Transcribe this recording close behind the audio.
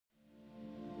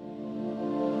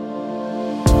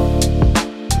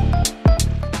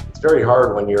very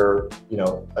hard when you're,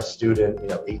 a student,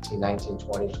 18, 19,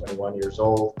 20, 21 years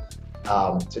old,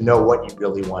 to know what you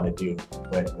really want to do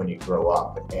when you grow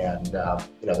up. And,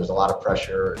 there's a lot of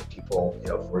pressure and people,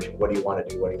 what do you want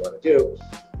to do? What do you want to do?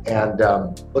 And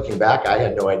looking back, I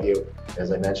had no idea,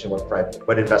 as I mentioned,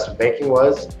 what investment banking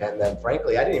was. And then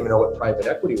frankly, I didn't even know what private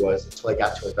equity was until I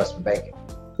got to investment banking.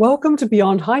 Welcome to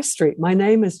Beyond High Street. My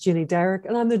name is Jenny Darrick,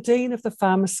 and I'm the Dean of the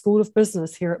Farmer School of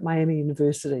Business here at Miami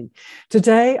University.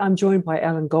 Today, I'm joined by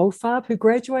Alan Goldfarb, who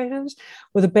graduated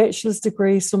with a bachelor's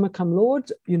degree, summa cum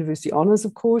laude, university honours,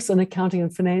 of course, in accounting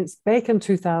and finance back in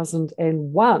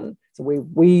 2001. So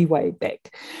we way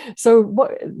back. So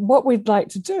what we'd like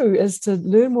to do is to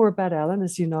learn more about Alan,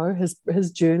 as you know,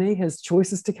 his journey, his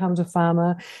choices to come to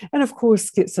Farmer, and of course,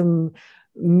 get some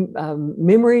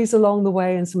memories along the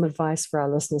way and some advice for our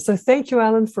listeners. So thank you,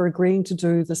 Alan, for agreeing to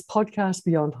do this podcast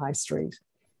Beyond High Street.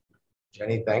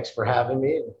 Jenny, thanks for having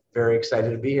me. Very excited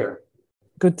to be here.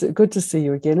 Good to see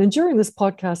you again. And during this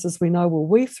podcast, as we know, we'll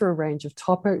weave through a range of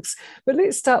topics, but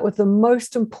let's start with the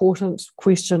most important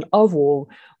question of all.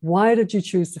 Why did you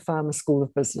choose the Farmer School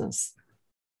of Business?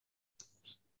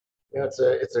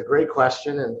 It's a great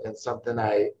question and something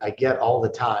I get all the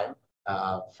time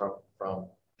from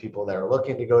people that are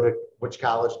looking to go to which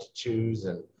college to choose,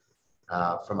 and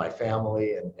from my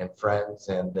family and friends.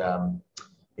 And,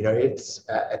 it's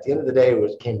at the end of the day,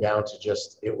 it came down to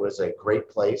it was a great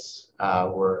place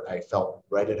where I felt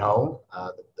right at home.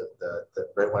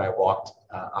 Right when I walked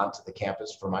onto the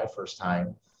campus for my first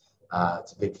time,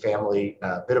 it's a big family,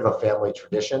 bit of a family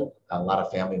tradition. A lot of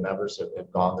family members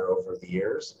have gone there over the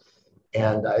years.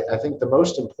 And I think the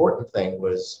most important thing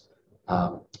was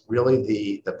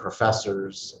really the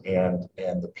professors and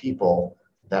the people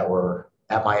that were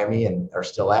at Miami and are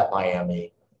still at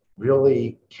Miami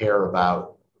really care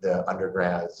about the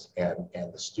undergrads and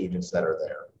the students that are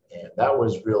there. And that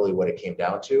was really what it came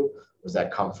down to, was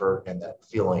that comfort and that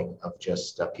feeling of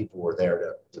just people were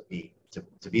there to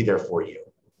be there for you.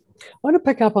 I want to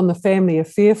pick up on the family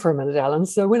affair for a minute, Alan.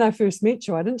 So when I first met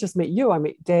you, I didn't just meet you, I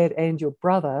met Dad and your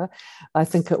brother. I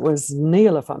think it was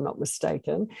Neil, if I'm not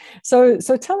mistaken. So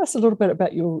tell us a little bit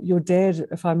about your dad,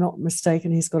 if I'm not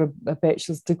mistaken. He's got a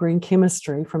bachelor's degree in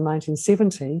chemistry from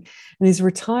 1970, and he's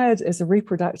retired as a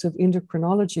reproductive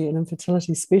endocrinology and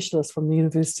infertility specialist from the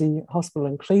University Hospital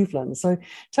in Cleveland. So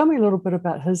tell me a little bit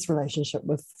about his relationship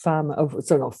with Farmer.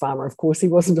 So not Farmer, of course, he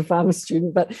wasn't a Farmer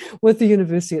student, but with the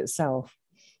university itself.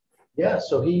 Yeah,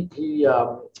 so he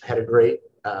had a great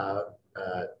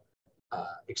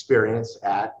experience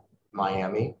at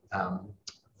Miami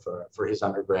for his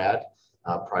undergrad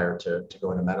prior to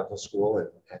going to medical school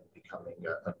and becoming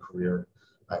a career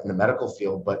in the medical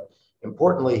field. But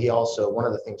importantly, one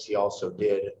of the things he also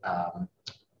did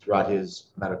throughout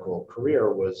his medical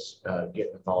career was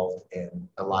get involved in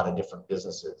a lot of different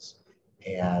businesses.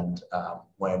 And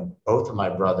when both of my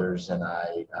brothers and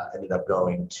I ended up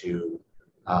going to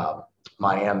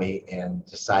Miami and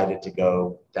decided to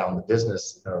go down the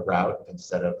business route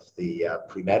instead of the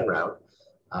pre-med route,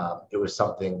 it was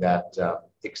something that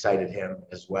excited him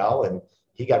as well. And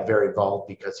he got very involved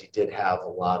because he did have a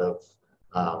lot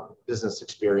of business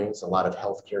experience, a lot of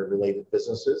healthcare related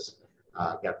businesses,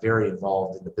 got very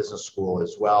involved in the business school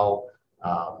as well,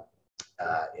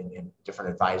 in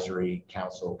different advisory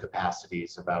council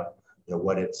capacities about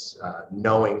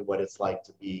knowing what it's like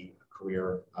to be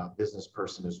career business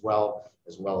person as well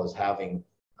as having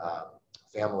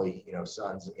family,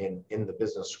 sons in the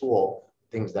business school,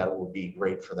 things that will be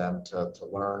great for them to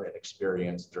learn and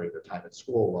experience during their time at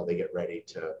school while they get ready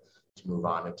to move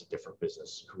on into different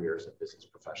business careers and business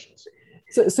professions.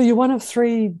 So you're one of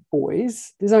three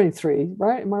boys. There's only three,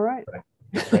 right? Am I right?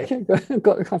 Right.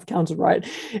 I've counted right.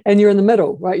 And you're in the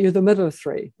middle, right? You're the middle of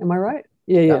three. Am I right?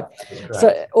 Yeah.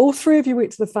 So all three of you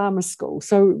went to the Farmer School.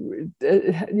 So,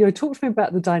 talk to me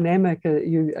about the dynamic. Are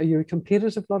you a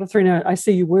competitive lot of three? Now, I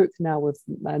see you work now with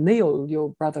Neil, your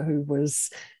brother, who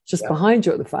was just behind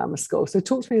you at the Farmer School. So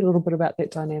talk to me a little bit about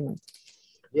that dynamic.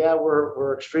 Yeah,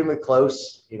 we're extremely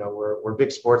close. We're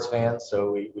big sports fans,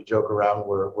 so we joke around.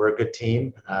 We're a good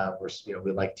team.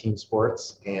 We like team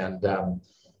sports, and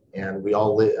we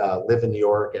all live in New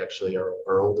York. Actually,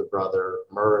 our older brother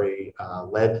Murray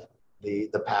led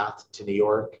the path to New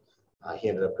York. He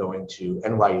ended up going to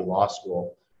NYU Law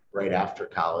School right after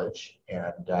college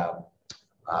and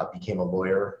became a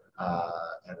lawyer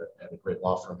at a great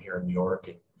law firm here in New York.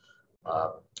 And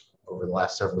over the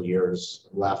last several years,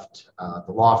 left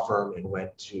the law firm and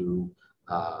went to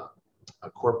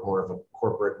more of a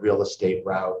corporate real estate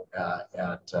route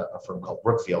at a firm called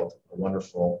Brookfield, a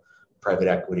wonderful private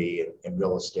equity and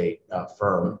real estate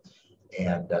firm.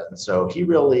 And so he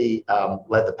really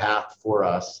led the path for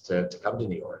us to come to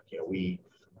New York. We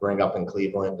growing up in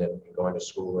Cleveland and going to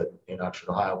school in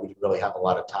Oxford, Ohio, we didn't really have a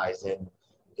lot of ties in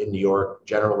New York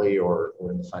generally or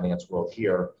in the finance world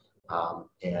here.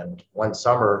 And one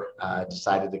summer, I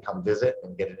decided to come visit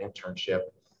and get an internship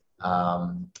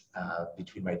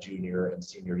between my junior and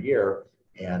senior year,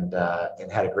 and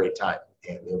had a great time.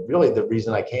 And really, the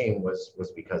reason I came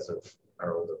was because of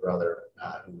our older brother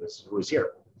who was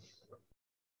here.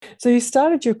 So you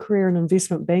started your career in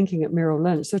investment banking at Merrill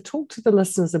Lynch. So talk to the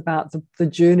listeners about the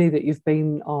journey that you've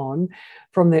been on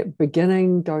from that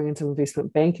beginning, going into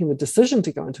investment banking, the decision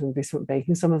to go into investment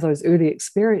banking, some of those early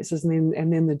experiences,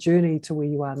 and then the journey to where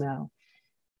you are now.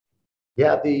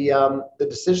 Yeah, the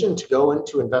decision to go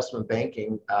into investment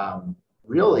banking,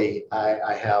 really,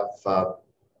 I have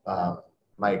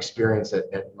my experience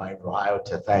at Miami, Ohio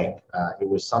to thank. It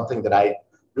was something that I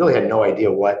really had no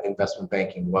idea what investment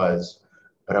banking was.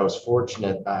 But I was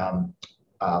fortunate.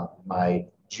 My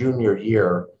junior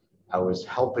year, I was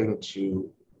helping to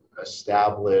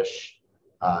establish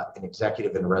an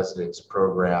executive in residence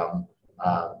program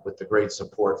with the great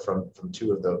support from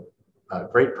two of the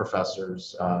great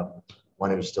professors.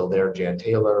 One who's still there, Jan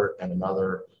Taylor, and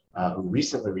another who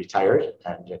recently retired,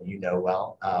 and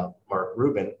well, Mark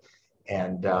Rubin.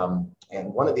 And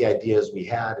one of the ideas we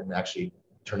had, and actually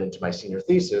turned into my senior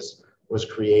thesis, was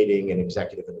creating an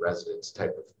executive in residence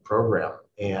type of program.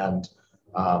 And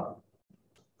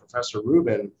Professor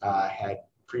Rubin had,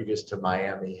 previous to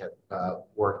Miami, had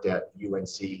worked at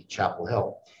UNC Chapel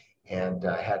Hill, and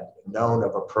had known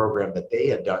of a program that they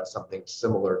had done something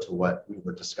similar to what we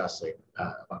were discussing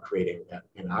about creating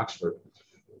in Oxford.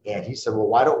 And he said, well,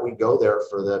 why don't we go there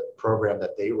for the program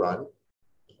that they run?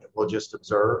 We'll just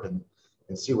observe and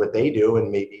see what they do, and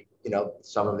maybe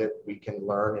some of it we can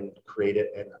learn and create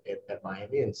it at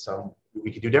Miami, and some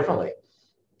we could do differently.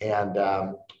 And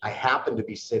I happened to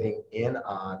be sitting in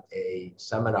on a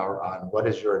seminar on what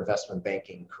is your investment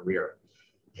banking career.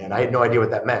 And I had no idea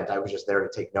what that meant. I was just there to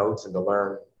take notes and to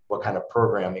learn what kind of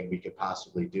programming we could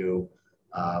possibly do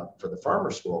for the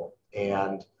Farmer School.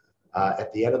 And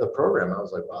at the end of the program, I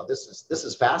was like, wow, this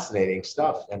is fascinating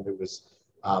stuff. And there was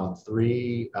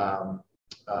three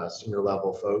senior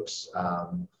level folks.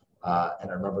 And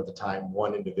I remember at the time,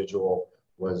 one individual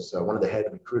was one of the head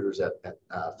recruiters at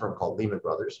a firm called Lehman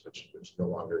Brothers, which no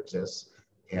longer exists.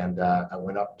 And I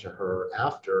went up to her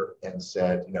after and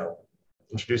said,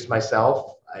 introduced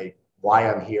myself,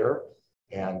 why I'm here.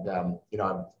 And,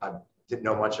 I didn't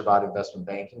know much about investment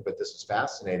banking, but this is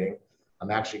fascinating.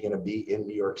 I'm actually going to be in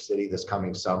New York City this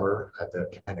coming summer at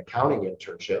an accounting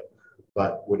internship,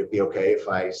 but would it be okay if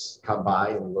I come by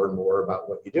and learn more about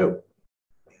what you do?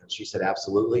 She said,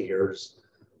 absolutely. Here's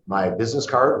my business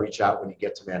card. Reach out when you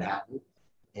get to Manhattan.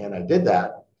 And I did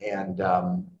that. And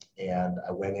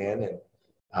I went in,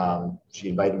 and she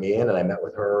invited me in, and I met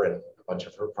with her and a bunch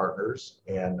of her partners.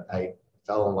 And I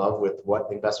fell in love with what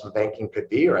investment banking could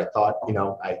be, or I thought,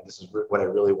 this is what I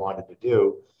really wanted to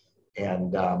do.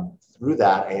 And through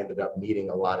that, I ended up meeting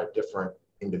a lot of different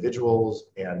individuals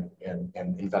and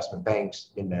investment banks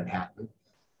in Manhattan.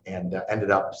 And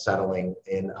ended up settling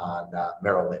in on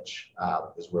Merrill Lynch,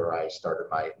 is where I started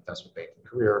my investment banking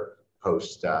career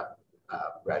post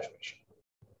graduation.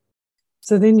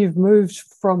 So then you've moved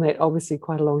from that, obviously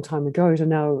quite a long time ago, to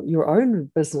now your own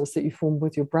business that you formed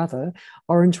with your brother,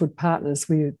 Orangewood Partners,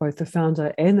 where you're both the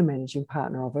founder and the managing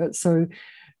partner of it. So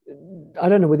I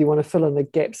don't know whether you want to fill in the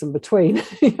gaps in between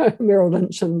Merrill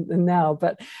Lynch and now,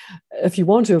 but if you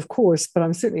want to, of course. But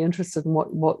I'm certainly interested in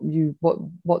what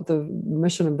the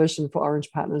mission and vision for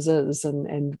Orange Partners is,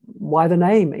 and why the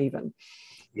name even.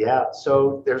 Yeah,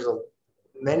 so there's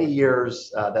many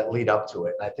years that lead up to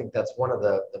it, and I think that's one of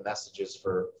the messages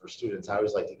for students I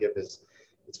always like to give is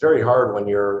it's very hard when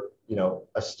you're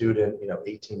a student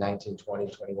 18, 19,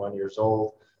 20, 21 years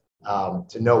old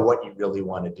to know what you really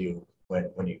want to do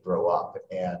when you grow up.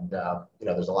 And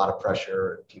there's a lot of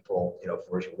pressure. People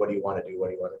force you, what do you want to do, what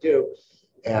do you want to do?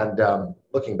 And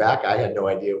looking back, I had no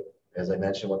idea, as I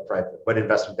mentioned, what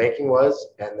investment banking was.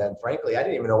 And then frankly, I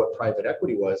didn't even know what private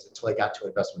equity was until I got to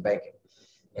investment banking.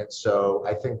 And so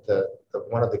I think the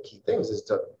one of the key things is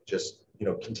to just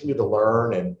continue to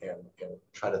learn and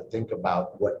try to think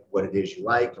about what it is you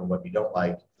like and what you don't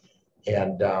like.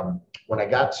 And when I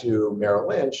got to Merrill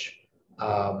Lynch,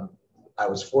 I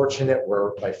was fortunate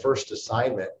where my first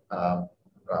assignment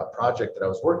project that I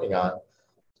was working on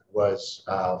was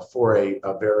for a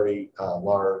very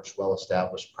large,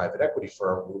 well-established private equity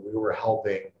firm where we were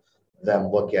helping them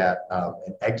look at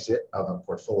an exit of a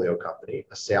portfolio company,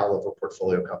 a sale of a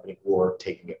portfolio company, or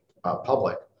taking it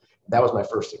public. That was my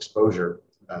first exposure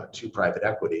to private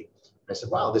equity. I said,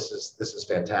 wow, this is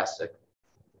fantastic.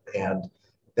 And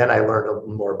then I learned a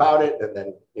little more about it, and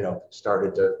then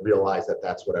started to realize that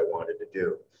that's what I wanted to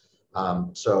do.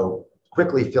 So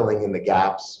quickly filling in the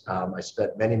gaps, I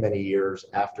spent many years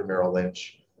after Merrill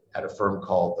Lynch at a firm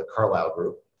called the Carlyle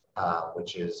Group,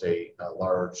 which is a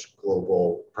large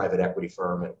global private equity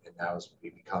firm, and now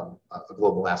we've become a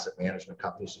global asset management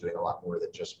company, so doing a lot more than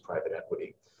just private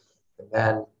equity. And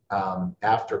then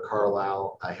after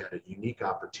Carlyle, I had a unique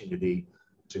opportunity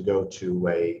to go to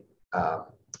a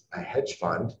hedge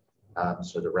fund,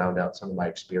 so to round out some of my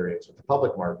experience with the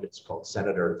public markets, called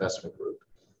Senator Investment Group.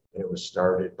 And it was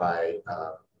started by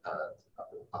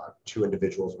two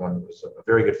individuals. One was a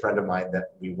very good friend of mine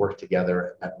that we worked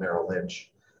together at Merrill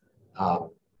Lynch.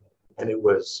 And it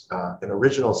was an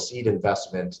original seed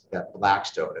investment that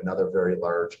Blackstone, another very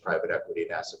large private equity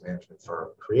and asset management firm,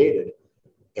 created.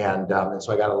 And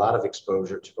so I got a lot of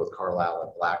exposure to both Carlyle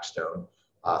and Blackstone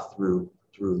through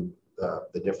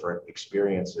the different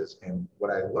experiences. And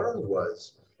what I learned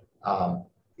was,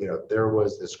 there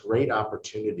was this great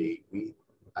opportunity. We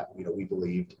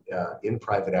believed in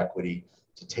private equity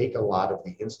to take a lot of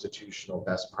the institutional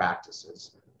best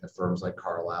practices that firms like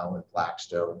Carlyle and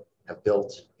Blackstone have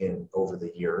built in over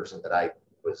the years, and that I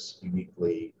was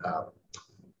uniquely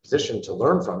positioned to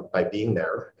learn from by being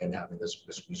there and having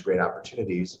these great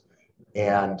opportunities,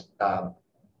 and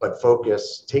but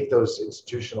take those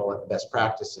institutional best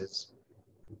practices,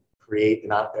 recreate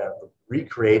an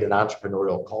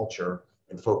entrepreneurial culture,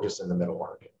 and focus in the middle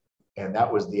market. And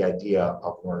that was the idea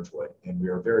of Orangewood. And we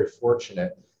were very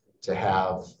fortunate to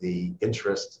have the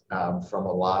interest from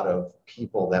a lot of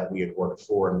people that we had worked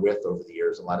for and with over the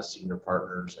years, a lot of senior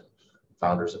partners and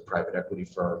founders of private equity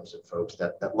firms and folks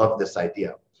that loved this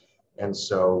idea. And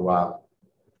so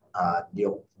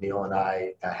Neil and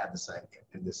I had this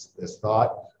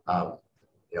thought.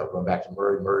 Going back to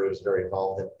Murray was very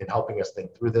involved in helping us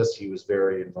think through this. He was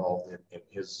very involved in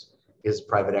his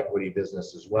private equity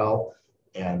business as well.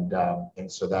 And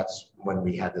so that's when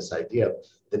we had this idea.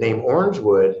 The name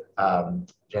Orangewood,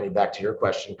 Jenny, back to your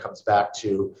question, comes back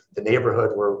to the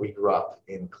neighborhood where we grew up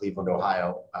in Cleveland,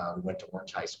 Ohio. We went to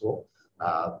Orange High School,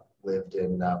 lived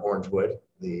in Orangewood,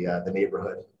 the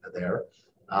neighborhood there.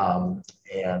 And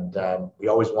we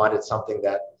always wanted something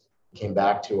that came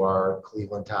back to our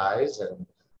Cleveland ties and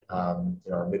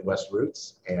our Midwest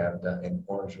roots. And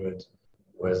Orangewood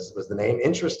was the name.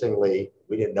 Interestingly,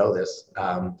 we didn't know this,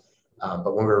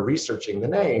 but when we were researching the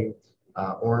name,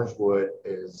 Orangewood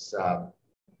is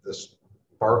this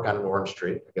bark on an orange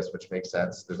tree, I guess, which makes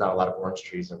sense. There's not a lot of orange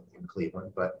trees in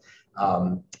Cleveland, but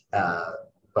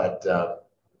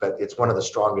it's one of the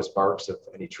strongest barks of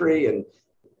any tree. And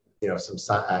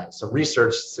some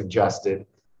research suggested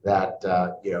that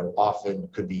often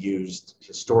could be used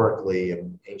historically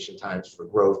in ancient times for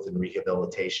growth and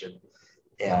rehabilitation.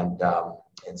 And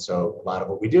so a lot of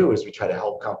what we do is we try to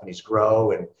help companies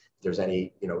grow, and if there's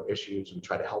any issues, we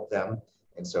try to help them.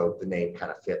 And so the name kind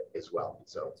of fit as well.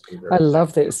 So I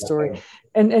love that story.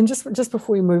 And just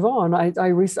before we move on,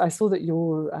 I saw that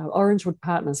your Orangewood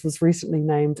Partners was recently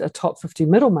named a top 50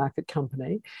 middle market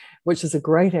company, which is a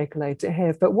great accolade to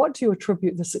have. But what do you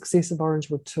attribute the success of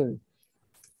Orangewood to?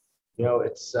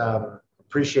 It's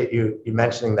appreciate you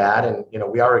mentioning that. And,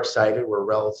 we are excited. We're a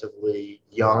relatively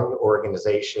young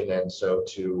organization. And so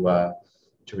to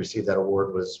receive that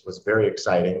award was very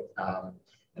exciting.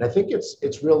 And I think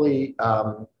it's really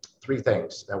three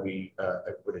things that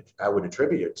I would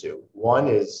attribute it to. One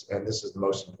is, and this is the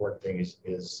most important thing,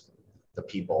 is the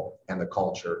people and the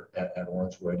culture at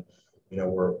Orangewood.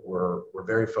 We're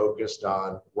very focused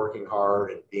on working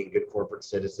hard and being good corporate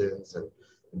citizens and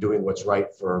doing what's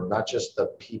right for not just the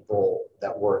people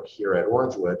that work here at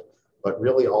Orangewood, but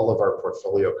really all of our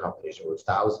portfolio companies. We have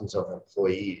thousands of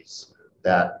employees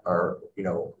that are,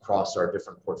 across our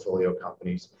different portfolio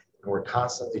companies. And we're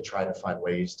constantly trying to find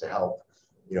ways to help,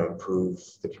 improve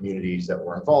the communities that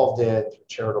we're involved in through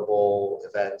charitable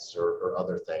events or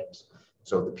other things.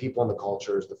 So the people and the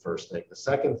culture is the first thing. The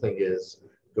second thing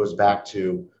goes back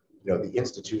to, the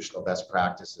institutional best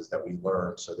practices that we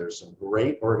learned. So there's some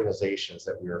great organizations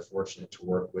that we are fortunate to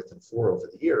work with and for over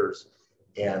the years.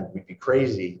 And we'd be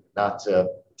crazy not to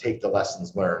take the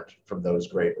lessons learned from those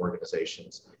great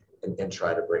organizations and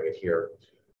try to bring it here.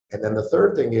 And then the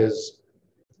third thing is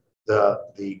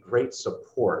the great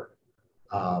support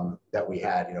that we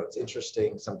had. It's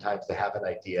interesting sometimes to have an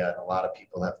idea, and a lot of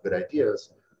people have good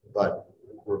ideas, but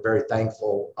we're very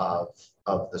thankful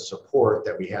of the support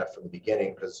that we had from the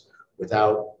beginning, because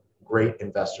without great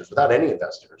investors, without any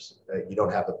investors, you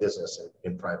don't have a business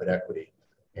in private equity.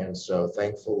 And so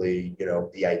thankfully,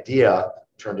 the idea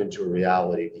turned into a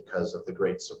reality because of the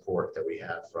great support that we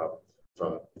had from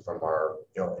our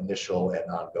initial and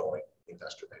ongoing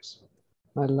investor base.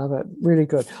 I love it. Really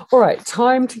good. All right,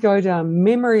 time to go down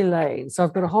memory lane. So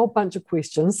I've got a whole bunch of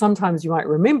questions. Sometimes you might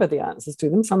remember the answers to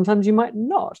them. Sometimes you might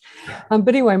not. But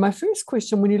anyway, my first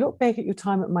question, when you look back at your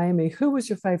time at Miami, who was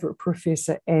your favorite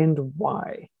professor and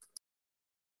why?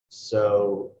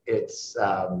 So it's,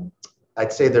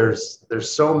 I'd say there's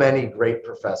so many great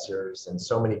professors and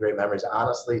so many great memories. I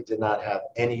honestly did not have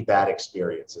any bad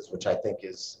experiences, which I think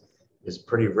is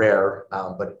pretty rare,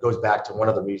 but it goes back to one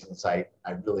of the reasons I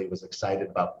really was excited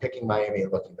about picking Miami,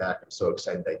 and looking back, I'm so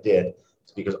excited I did.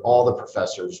 It's because all the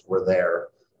professors were there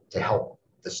to help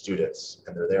the students,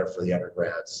 and they're there for the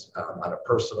undergrads on a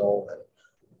personal and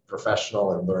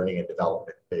professional and learning and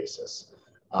development basis.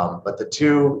 But the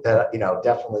two that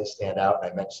definitely stand out,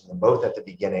 and I mentioned them both at the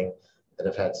beginning, that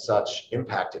have had such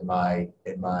impact in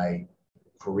my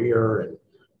career and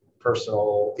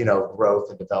personal, growth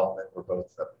and development, were both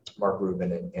Mark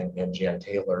Rubin and Jan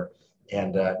Taylor.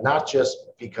 And not just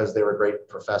because they were great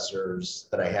professors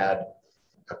that I had,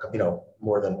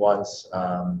 more than once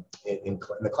in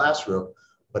the classroom,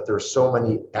 but there's so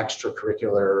many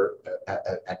extracurricular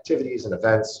activities and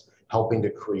events helping to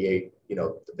create,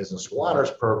 the Business School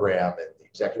Honors Program and the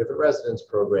Executive in Residence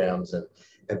programs and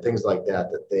things like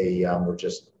that they were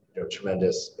just,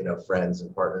 tremendous, friends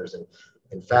and partners. And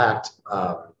in fact,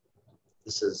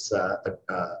 this is, I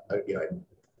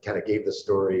kind of gave the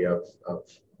story of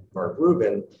Mark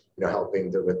Rubin,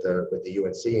 helping with the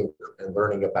UNC and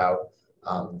learning about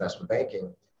investment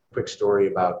banking. Quick story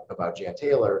about Jan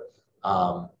Taylor.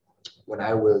 When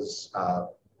I was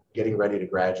getting ready to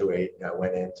graduate, I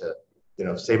went in to,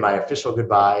 say my official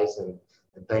goodbyes and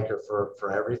thank her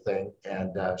for everything.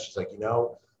 And she's like,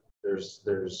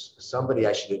 there's somebody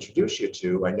I should introduce you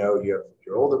to. I know you have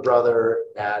your older brother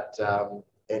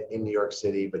in New York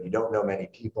City, but you don't know many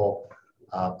people.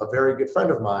 A very good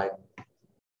friend of mine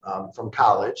from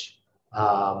college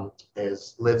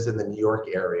lives in the New York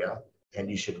area,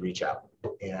 and you should reach out.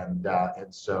 And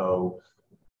so,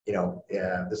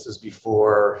 this is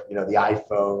before the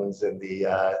iPhones and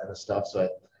the stuff. So I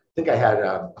think I had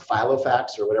a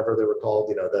Filofax or whatever they were called.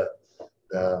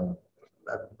 The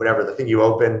whatever the thing you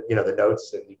open, the notes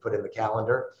that you put in the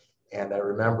calendar. And I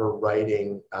remember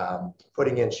writing,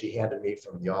 she handed me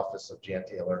from the office of Jan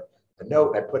Taylor a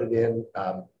note. I put it in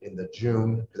the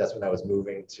June, because that's when I was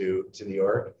moving to New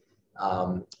York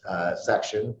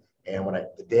section. And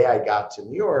the day I got to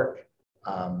New York,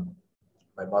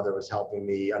 my mother was helping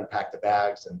me unpack the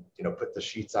bags and put the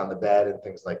sheets on the bed and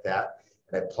things like that.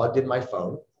 And I plugged in my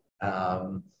phone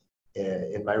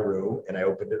in my room, and I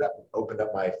opened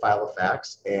up my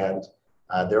Filofax, and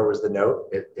there was the note.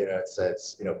 It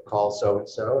says, call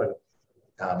so-and-so. And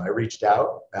I reached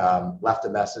out, left a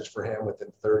message for him.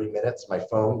 Within 30 minutes, my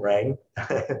phone rang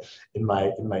in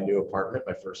my new apartment,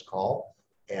 my first call.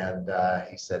 And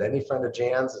he said, any friend of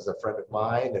Jan's is a friend of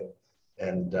mine,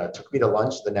 and took me to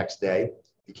lunch the next day,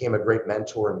 became a great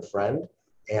mentor and friend.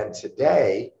 And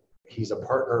today, he's a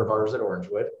partner of ours at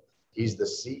Orangewood. He's the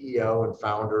CEO and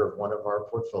founder of one of our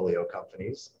portfolio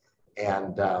companies.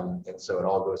 And so it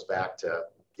all goes back to,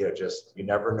 just, you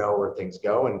never know where things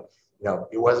go. And,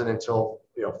 it wasn't until,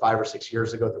 5 or 6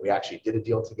 years ago that we actually did a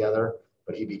deal together,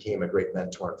 but he became a great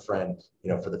mentor and friend,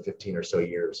 for the 15 or so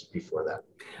years before that.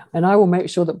 And I will make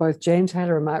sure that both Jan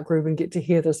Taylor and Mark Rubin get to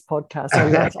hear this podcast.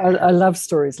 I love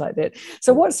stories like that.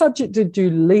 So what subject did you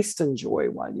least enjoy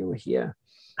while you were here?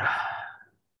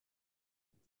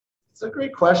 It's a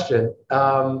great question.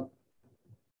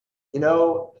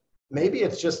 Maybe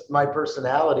it's just my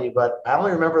personality, but I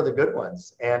only remember the good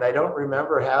ones. And I don't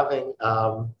remember having,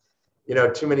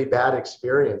 too many bad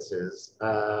experiences.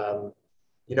 I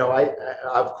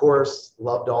of course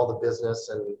loved all the business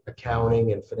and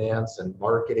accounting and finance and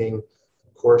marketing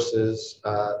courses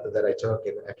that I took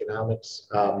in economics.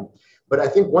 But I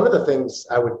think one of the things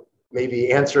I would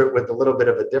maybe answer it with a little bit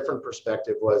of a different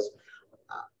perspective was,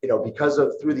 because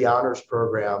through the honors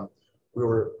program, we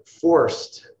were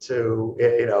forced to,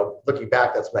 looking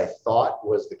back, that's what I thought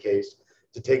was the case,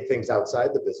 to take things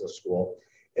outside the business school.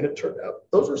 And it turned out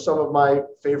those were some of my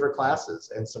favorite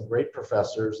classes and some great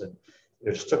professors, and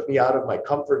it just took me out of my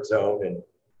comfort zone. And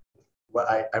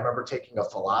I remember taking a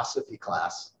philosophy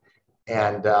class,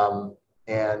 and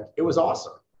it was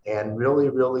awesome, and really,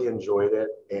 really enjoyed it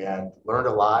and learned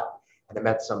a lot. And I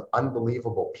met some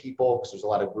unbelievable people, because there's a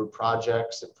lot of group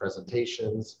projects and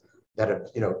presentations that have,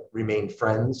 remained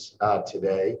friends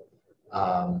today.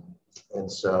 And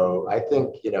so I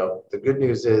think, the good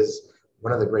news is,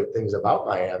 one of the great things about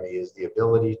Miami is the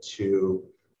ability to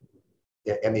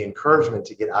and the encouragement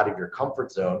to get out of your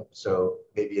comfort zone. So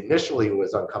maybe initially it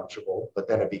was uncomfortable, but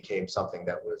then it became something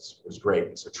that was great.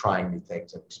 And so trying new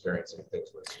things and experiencing things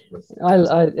was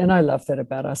and I love that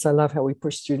about us. I love how we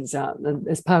push students out, and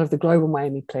as part of the Global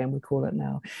Miami Plan, we call it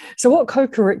now. So what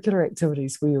co-curricular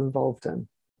activities were you involved in?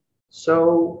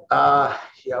 So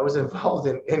yeah, I was involved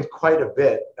in quite a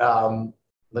bit.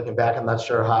 Looking back, I'm not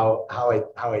sure how I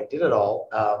did it all.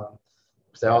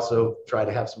 Because I also try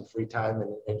to have some free time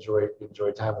and enjoy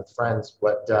time with friends.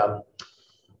 But I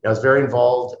was very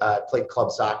involved. I played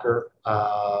club soccer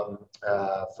for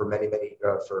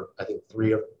for I think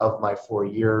 3 of my 4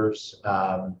 years.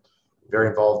 Very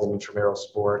involved in intramural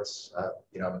sports.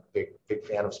 I'm a big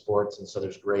fan of sports, and so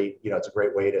there's great. It's a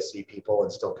great way to see people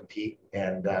and still compete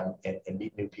and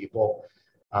meet new people.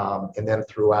 And then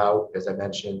throughout, as I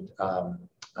mentioned.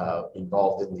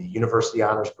 Involved in the university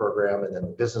honors program and then the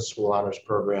business school honors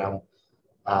program.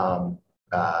 I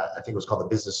think it was called the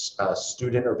Business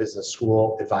Student or Business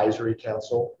School Advisory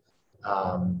Council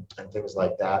and things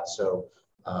like that. So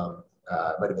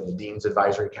it might have been the Dean's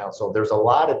Advisory Council. There's a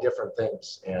lot of different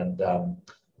things and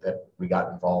that we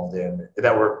got involved in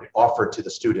that were offered to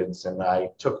the students, and I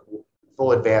took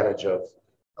full advantage of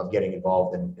getting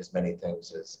involved in as many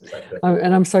things as I could.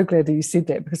 And I'm so glad that you said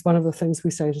that, because one of the things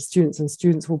we say to students, and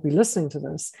students will be listening to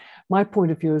this, my point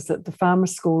of view is that the Farmer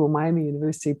School or Miami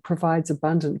University provides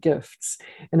abundant gifts,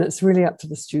 and it's really up to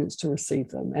the students to receive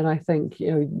them. And I think,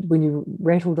 when you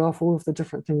rattled off all of the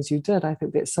different things you did, I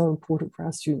think that's so important for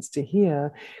our students to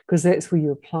hear, because that's where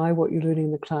you apply what you're learning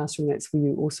in the classroom. That's where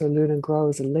you also learn and grow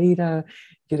as a leader,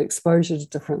 get exposure to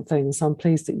different things. So I'm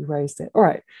pleased that you raised that. All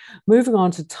right, moving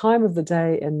on to time of the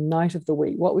day and night of the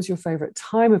week. What was your favorite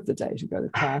time of the day to go to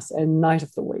class and night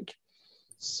of the week?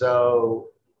 So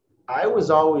I was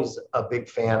always a big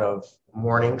fan of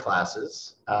morning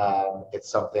classes. It's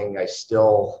something I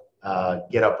still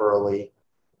get up early.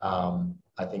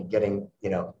 I think getting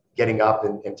up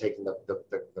and taking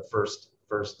the first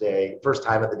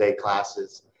time of the day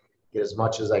classes, get as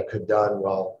much as I could done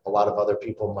while a lot of other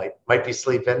people might be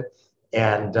sleeping,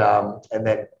 and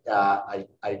then I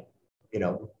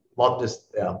love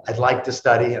to. I'd like to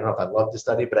study. I don't know if I love to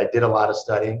study, but I did a lot of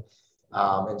studying,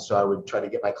 and so I would try to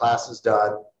get my classes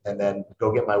done and then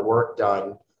go get my work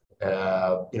done.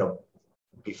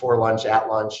 Before lunch, at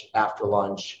lunch, after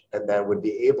lunch, and then would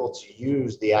be able to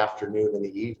use the afternoon and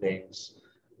the evenings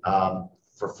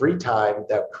for free time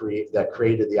that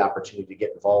created the opportunity to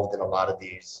get involved in a lot of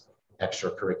these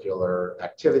extracurricular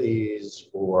activities,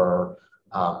 or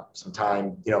some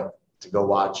time, to go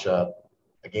watch a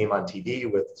game on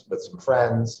TV with some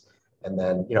friends. And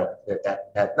then,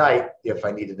 at night, if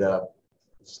I needed to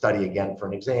study again for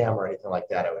an exam or anything like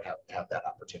that, I would have that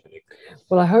opportunity.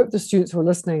 Well, I hope the students who are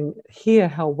listening hear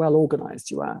how well organized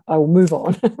you are. I will move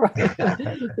on. Yeah.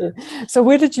 So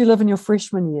where did you live in your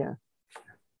freshman year?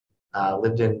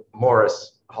 Lived in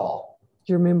Morris Hall.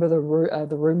 Do you remember the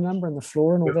room number and the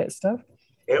floor and all that stuff?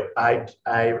 It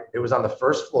was on the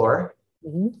first floor.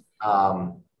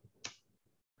 Mm-hmm.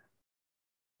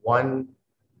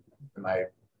 My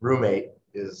roommate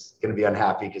is going to be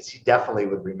unhappy because he definitely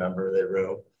would remember the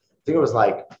room. I think it was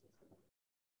I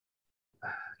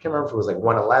can't remember if it was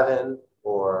 111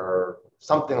 or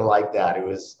something like that. It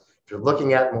was, if you're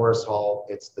looking at Morris Hall,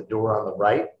 it's the door on the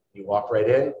right. You walk right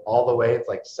in all the way.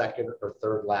 It's second or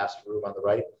third last room on the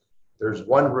right. There's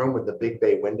one room with the big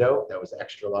bay window that was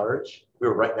extra large. We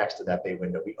were right next to that bay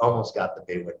window. We almost got the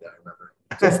bay window, I remember.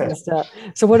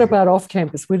 So what about off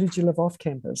campus? Where did you live off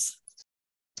campus?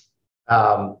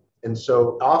 And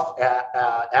so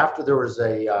after there was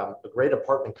a great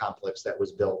apartment complex that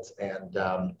was built and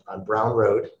on Brown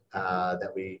Road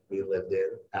that we lived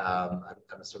in. I'm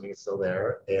assuming it's still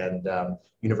there. And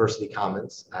University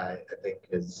Commons, I think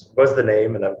was the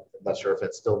name, and I'm not sure if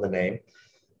it's still the name.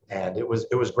 And it was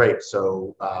great.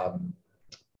 So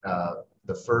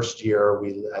the first year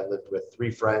I lived with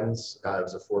 3 friends. It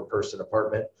was a 4-person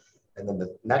apartment. And then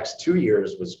the next 2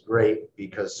 years was great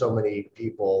because so many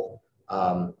people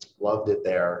loved it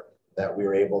there that we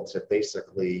were able to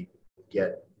basically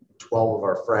get 12 of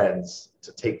our friends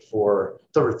to take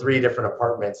 3 different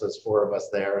apartments. There's 4 of us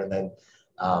there. And then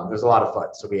it was a lot of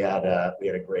fun. So we had a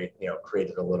great,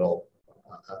 created a little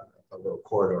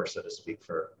corridor, so to speak,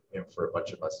 for a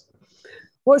bunch of us.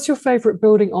 What's your favorite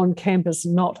building on campus,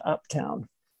 not uptown?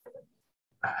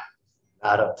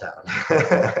 Not uptown.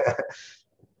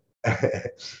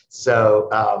 So,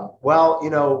 now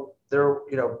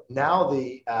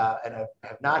and I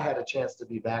have not had a chance to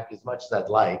be back as much as I'd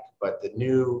like, but the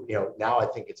new, now I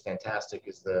think it's fantastic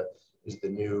is the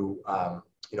new,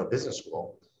 business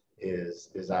school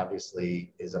is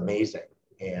obviously amazing.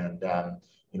 And,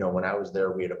 when I was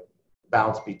there, we had to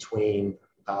bounce between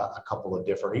a couple of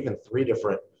different, even 3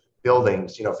 different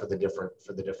buildings, for the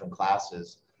different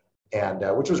classes. And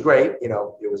which was great,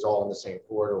 it was all in the same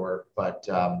corridor, but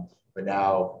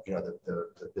now,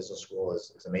 the business school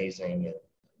is amazing, and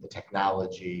the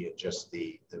technology and just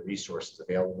the resources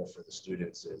available for the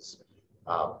students is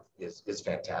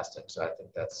fantastic. So I think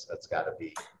that's got to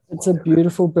be. It's a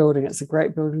beautiful building. It's a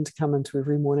great building to come into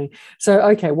every morning. So,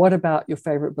 okay, what about your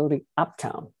favorite building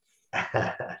uptown?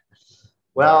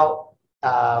 Well,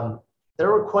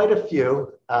 there were quite a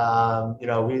few.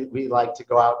 We like to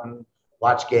go out and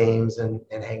watch games and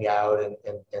hang out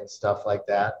and stuff like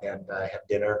that, and have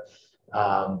dinner.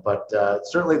 But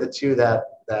certainly the two that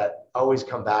always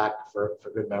come back for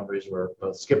good memories were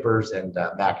both Skipper's and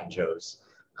Mac and Joe's,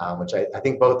 which I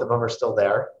think both of them are still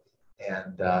there,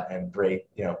 and great,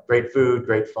 great food,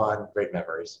 great fun, great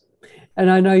memories. And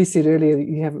I know you said earlier that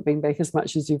you haven't been back as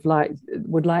much as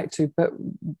would like to, but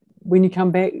when you come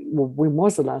back, well, when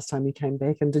was the last time you came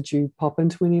back, and did you pop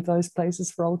into any of those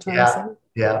places for old times' sake?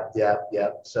 Yeah.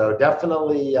 So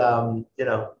definitely,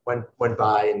 went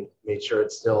by and made sure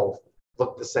it still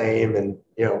looked the same, and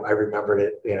I remembered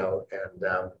it,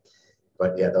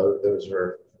 but yeah, those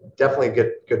were definitely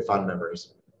good fun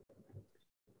memories.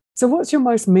 So, what's your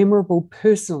most memorable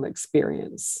personal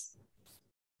experience?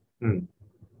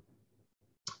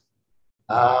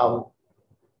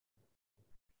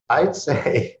 I'd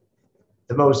say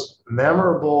the most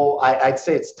memorable. I'd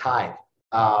say it's tied,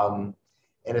 and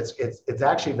it's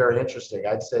actually very interesting.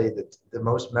 I'd say that the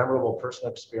most memorable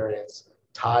personal experience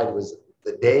tied was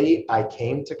the day I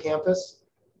came to campus,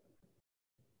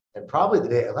 and probably the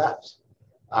day I left.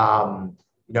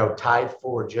 Tied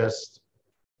for just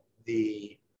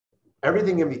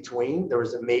everything in between. There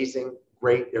was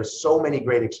there's so many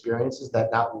great experiences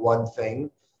that not one thing,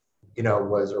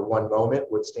 or one moment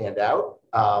would stand out.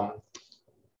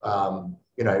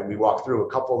 We walked through a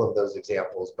couple of those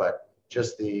examples, but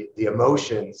just the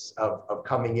emotions of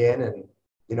coming in and,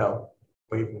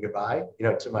 waving goodbye,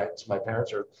 to my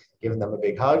parents, or giving them a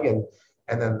big hug, and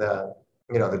then the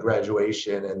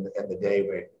graduation and the day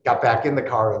we got back in the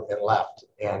car and left.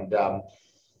 And,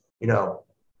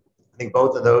 I think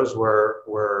both of those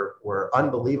were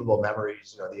unbelievable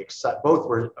memories. Both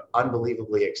were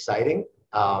unbelievably exciting,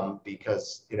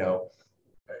 because,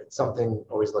 it's something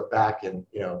I always look back and,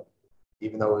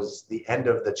 even though it was the end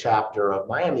of the chapter of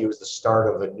Miami, it was the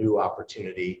start of a new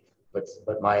opportunity. But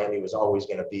Miami was always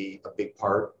going to be a big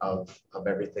part of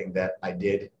everything that I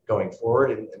did going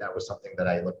forward, and that was something that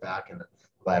I look back and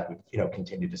glad we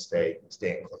continue to stay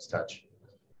in close touch.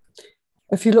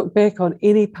 If you look back on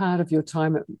any part of your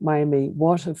time at Miami,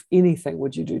 what, if anything,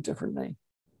 would you do differently?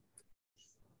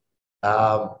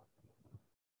 I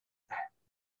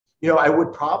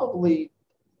would probably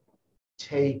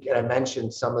take, and I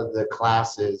mentioned some of the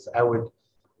classes, I would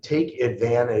take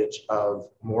advantage of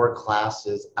more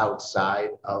classes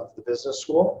outside of the business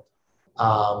school,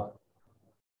 to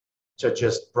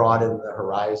just broaden the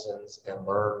horizons and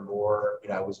learn more.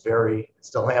 I was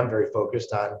still am very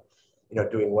focused on,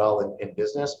 doing well in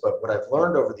business, but what I've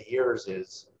learned over the years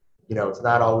is, it's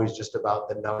not always just about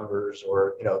the numbers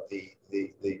or, the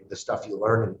stuff you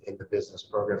learn in the business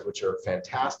programs, which are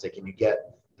fantastic, and you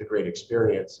get the great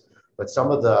experience, but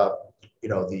some of the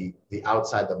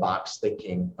outside the box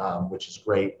thinking, which is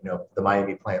great, the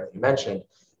Miami plan that you mentioned,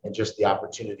 and just the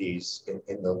opportunities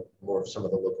in the more of some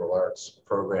of the liberal arts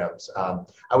programs.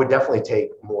 I would definitely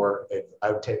take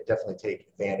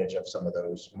advantage of some of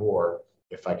those more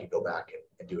if I could go back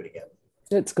and do it again.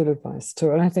 That's good advice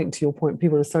too. And I think, to your point,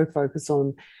 people are so focused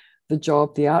on the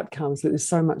job, the outcomes, that there's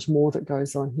so much more that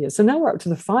goes on here. So now we're up to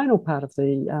the final part of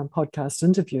the podcast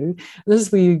interview. This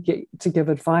is where you get to give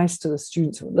advice to the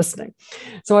students who are listening.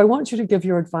 So I want you to give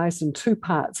your advice in 2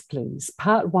 parts, please.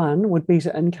 Part 1 would be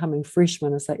to incoming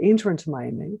freshmen as they enter into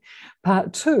Miami.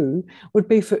 Part 2 would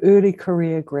be for early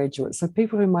career graduates, so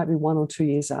people who might be 1 or 2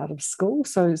 years out of school.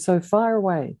 So fire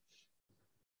away.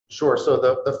 Sure. So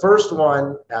the first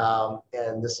one,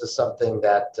 and this is something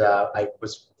that I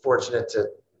was fortunate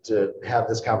to have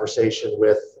this conversation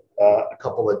with a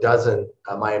couple of dozen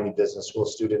Miami Business School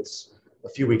students a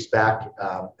few weeks back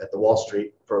at the Wall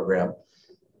Street program,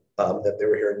 that they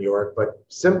were here in New York. But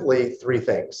simply 3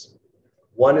 things.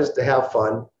 One is to have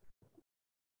fun.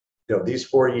 These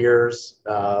 4 years,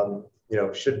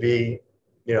 should be,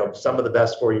 some of the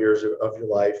best 4 years of your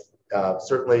life.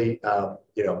 Certainly,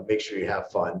 make sure you have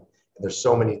fun. And there's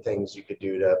so many things you could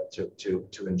do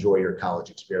to enjoy your college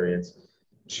experience.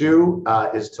 2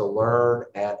 is to learn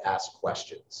and ask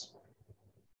questions.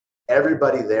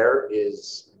 Everybody there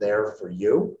is there for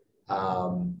you.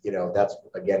 That's,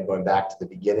 again, going back to the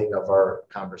beginning of our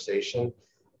conversation,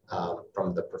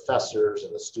 from the professors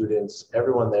and the students,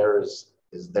 everyone there is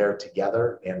there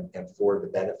together and for the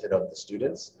benefit of the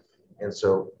students. And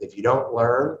so if you don't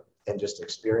learn and just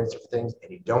experience things,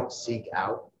 and you don't seek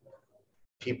out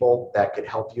people that could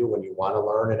help you when you want to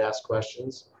learn and ask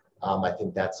questions, I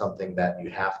think that's something that you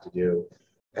have to do.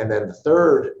 And then the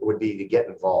third would be to get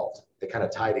involved. They kind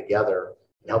of tie together.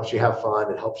 It helps you have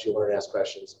fun. It helps you learn and ask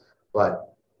questions.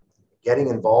 But getting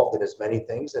involved in as many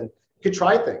things, and you could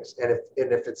try things. And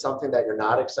if it's something that you're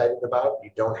not excited about,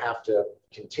 you don't have to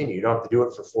continue. You don't have to do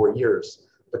it for 4 years,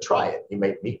 but try it. You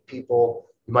might meet people.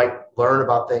 You might learn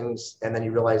about things, and then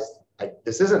you realize,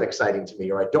 this isn't exciting to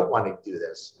me, or I don't want to do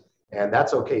this. And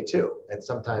that's okay too. And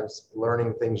sometimes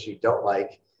learning things you don't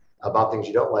like about things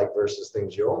you don't like versus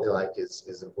things you only like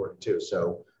is important too.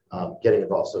 So getting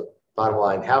involved. So bottom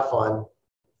line, have fun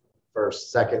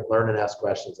first, second, learn and ask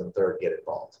questions, and third, get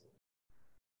involved.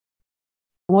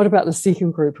 What about the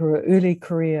second group who are early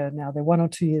career now? They're 1 or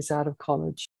 2 years out of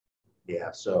college.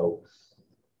 Yeah, so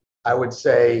I would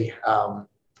say,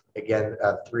 again,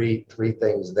 three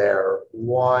things there.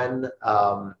 One,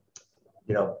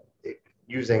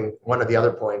 using one of the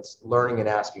other points, learning and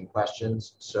asking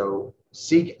questions. So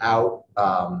seek out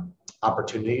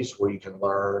opportunities where you can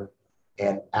learn,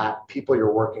 and at people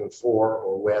you're working for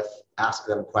or with, ask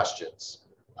them questions.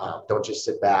 Don't just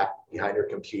sit back behind your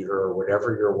computer or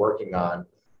whatever you're working on.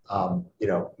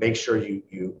 Make sure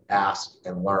you ask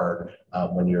and learn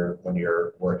when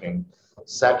you're working.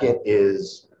 Second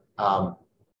is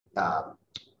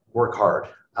work hard.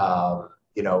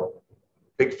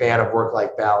 Big fan of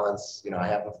work-life balance. I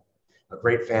have a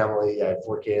great family. I have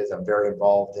 4 kids. I'm very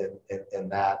involved in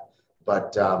that.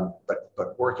 But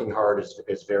working hard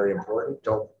is very important.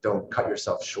 Don't cut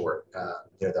yourself short.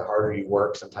 The harder you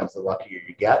work, sometimes the luckier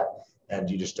you get, and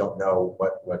you just don't know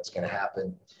what's going to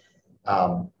happen.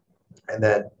 And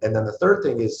then the third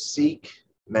thing is seek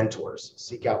mentors.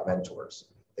 Seek out mentors.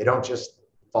 They don't just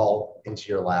fall into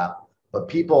your lap, but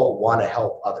people want to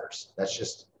help others. That's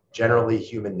just generally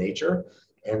human nature.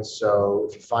 And so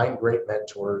if you find great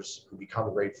mentors who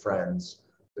become great friends,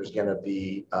 there's going to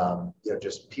be,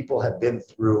 just people have been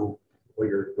through what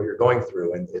you're going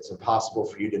through, and it's impossible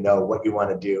for you to know what you want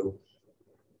to do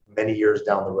many years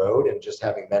down the road. And just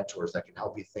having mentors that can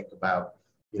help you think about,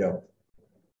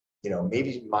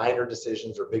 maybe minor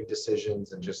decisions or big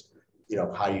decisions, and just,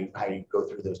 how you go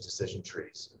through those decision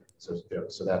trees. So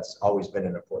that's always been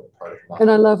an important part of my life.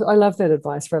 And I love that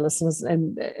advice for our listeners.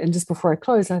 And just before I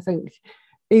close, I think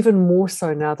even more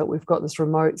so now that we've got this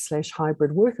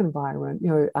remote/hybrid work environment,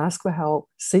 ask for help,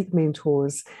 seek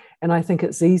mentors. And I think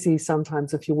it's easy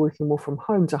sometimes if you're working more from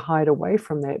home to hide away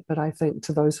from that. But I think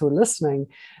to those who are listening,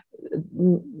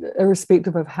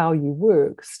 irrespective of how you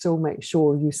work, still make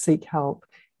sure you seek help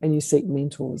and you seek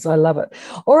mentors. I love it.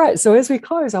 All right. So as we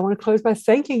close, I want to close by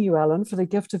thanking you, Alan, for the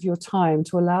gift of your time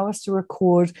to allow us to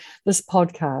record this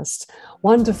podcast.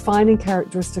 One defining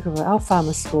characteristic of our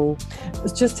Farmer School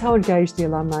is just how engaged the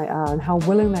alumni are and how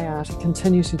willing they are to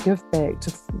continue to give back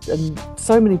in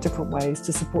so many different ways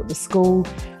to support the school,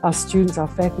 our students, our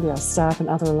faculty, our staff, and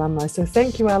other alumni. So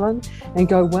thank you, Alan, and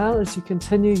go well as you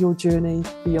continue your journey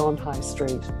beyond High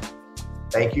Street.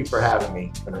 Thank you for having me.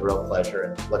 It's been a real pleasure,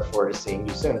 and look forward to seeing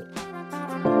you soon.